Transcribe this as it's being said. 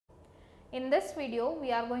In this video, we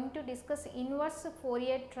are going to discuss inverse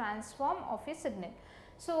Fourier transform of a signal.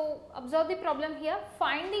 So, observe the problem here.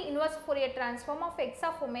 Find the inverse Fourier transform of x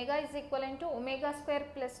of omega is equivalent to omega square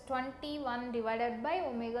plus 21 divided by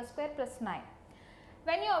omega square plus 9.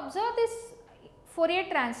 When you observe this Fourier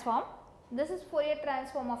transform, this is Fourier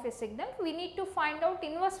transform of a signal. We need to find out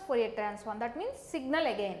inverse Fourier transform, that means signal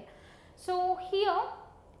again. So, here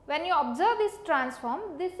when you observe this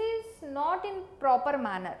transform, this is not in proper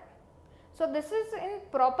manner. So, this is in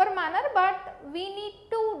proper manner, but we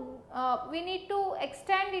need to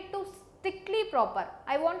extend it to strictly proper.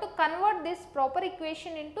 I want to convert this proper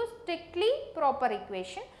equation into strictly proper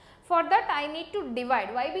equation. For that I need to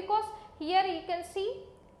divide. Why? Because here you can see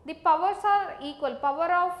the powers are equal.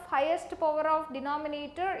 Highest power of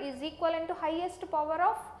denominator is equivalent to highest power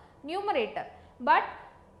of numerator. But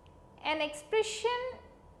an expression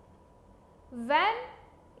when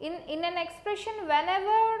in an expression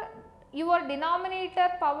whenever your denominator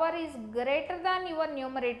power is greater than your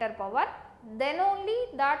numerator power, then only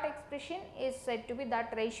that expression is said to be,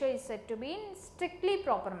 that ratio is said to be in strictly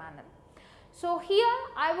proper manner. So, here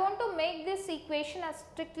I want to make this equation as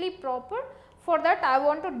strictly proper. For that I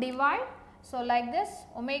want to divide. So, like this,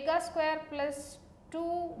 omega square plus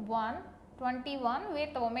 21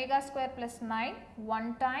 with omega square plus 9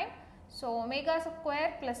 one time. So, omega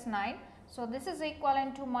square plus 9. So, this is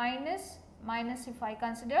equivalent to minus if I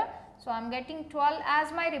consider. So, I am getting 12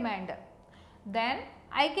 as my remainder. Then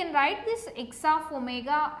I can write this x of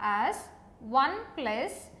omega as 1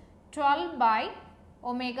 plus 12 by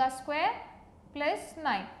omega square plus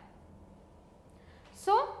 9.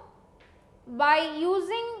 So, by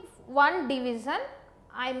using one division,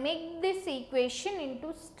 I make this equation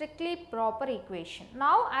into strictly proper equation.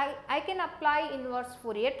 Now, I can apply inverse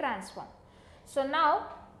Fourier transform. So, now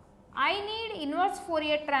I need inverse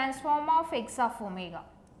Fourier transform of x of omega.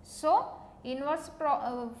 So, inverse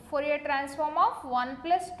Fourier transform of 1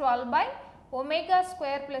 plus 12 by omega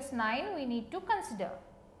square plus 9 we need to consider.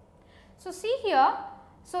 So, see here.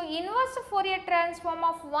 So, inverse Fourier transform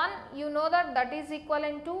of 1, you know that is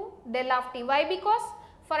equivalent to del of t. Why? Because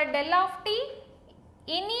for a del of t,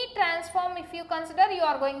 any transform if you consider, you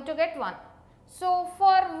are going to get 1. So,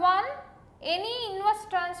 for 1, any inverse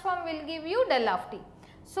transform will give you del of t.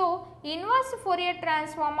 So, inverse Fourier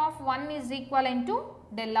transform of 1 is equivalent to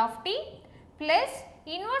del of t plus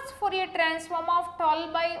inverse Fourier transform of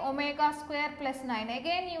 12 by omega square plus 9.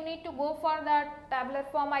 Again you need to go for that tabular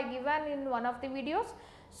form I given in one of the videos.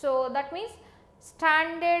 So, that means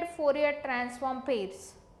standard Fourier transform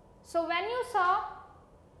pairs. So, when you saw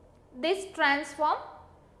this transform,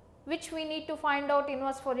 which we need to find out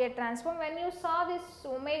inverse Fourier transform, when you saw this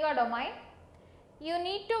omega domain, you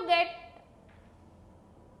need to get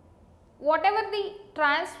whatever the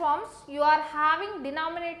transforms you are having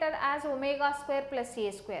denominator as omega square plus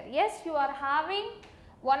a square. Yes, you are having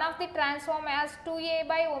one of the transform as 2a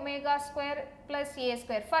by omega square plus a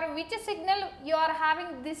square. For which signal you are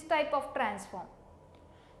having this type of transform?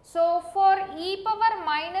 So, for e power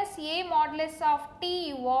minus a modulus of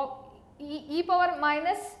t, e power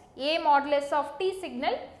minus a modulus of t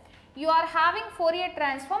signal, you are having Fourier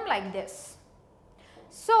transform like this.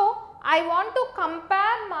 So, I want to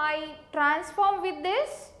compare my transform with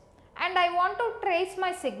this and I want to trace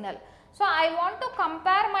my signal. So, I want to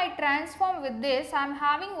compare my transform with this. I am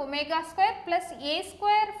having omega square plus a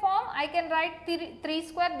square form, I can write 3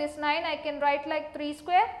 square, this 9 I can write like 3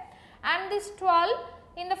 square, and this 12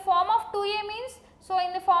 in the form of 2a means, so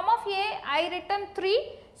in the form of a I written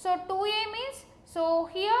 3. So, 2a means, so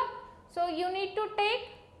here, so you need to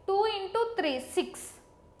take 2 into 3, 6.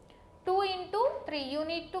 2 into 3, you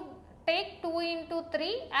need to take 2 into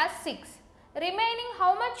 3 as 6. Remaining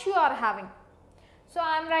how much you are having? So,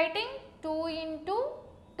 I am writing 2 into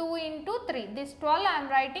 3. This 12 I am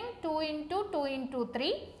writing 2 into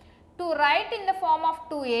 3. To write in the form of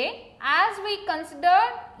 2a, as we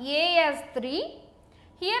considered a as 3,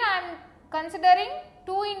 here I am considering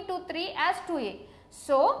 2 into 3 as 2a.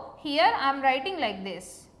 So, here I am writing like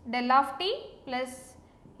this, del of t plus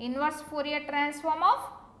inverse Fourier transform of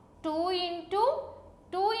 2 into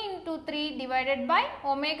 3 divided by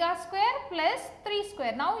omega square plus 3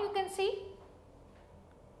 square. Now, you can see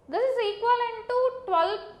this is equivalent to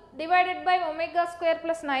 12 divided by omega square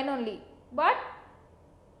plus 9 only. But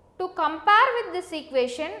to compare with this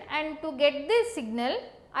equation and to get this signal,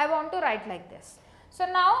 I want to write like this. So,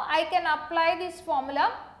 now I can apply this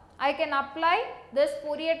formula. I can apply this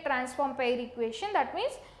Fourier transform pair equation. That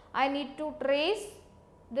means I need to trace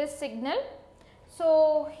this signal.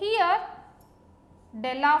 So, here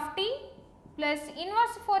del of t plus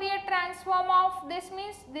inverse Fourier transform of this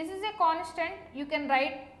means this is a constant you can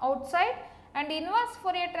write outside, and inverse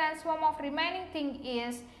Fourier transform of remaining thing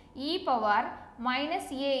is e power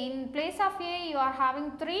minus a. In place of a you are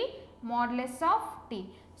having 3 modulus of t.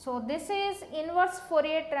 So, this is inverse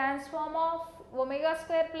Fourier transform of omega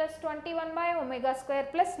square plus 21 by omega square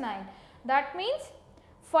plus 9. That means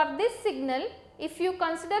for this signal, if you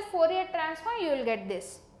consider Fourier transform, you will get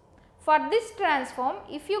this. For this transform,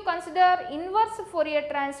 if you consider inverse Fourier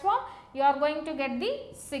transform, you are going to get the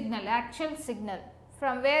signal, actual signal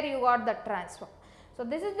from where you got the transform. So,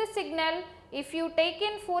 this is the signal. If you take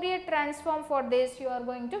in Fourier transform for this, you are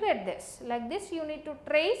going to get this. Like this, you need to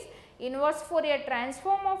trace inverse Fourier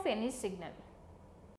transform of any signal.